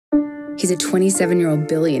He's a 27-year-old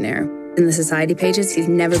billionaire. In the society pages, he's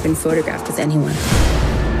never been photographed with anyone.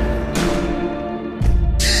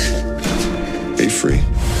 Be free.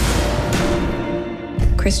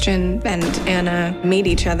 Christian and Anna meet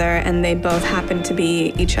each other, and they both happen to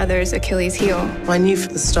be each other's Achilles heel. I knew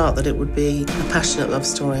from the start that it would be a passionate love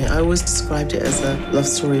story. I always described it as a love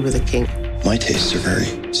story with a king. My tastes are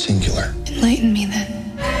very singular. Enlighten me then.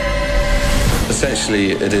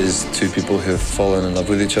 Essentially, it is two people who have fallen in love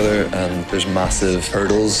with each other, and there's massive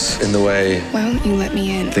hurdles in the way. Why won't you let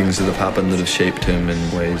me in? Things that have happened that have shaped him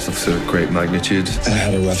in ways of sort of great magnitude. I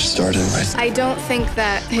had a rough start in life. I don't think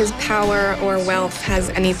that his power or wealth has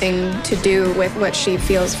anything to do with what she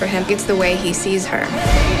feels for him. It's the way he sees her.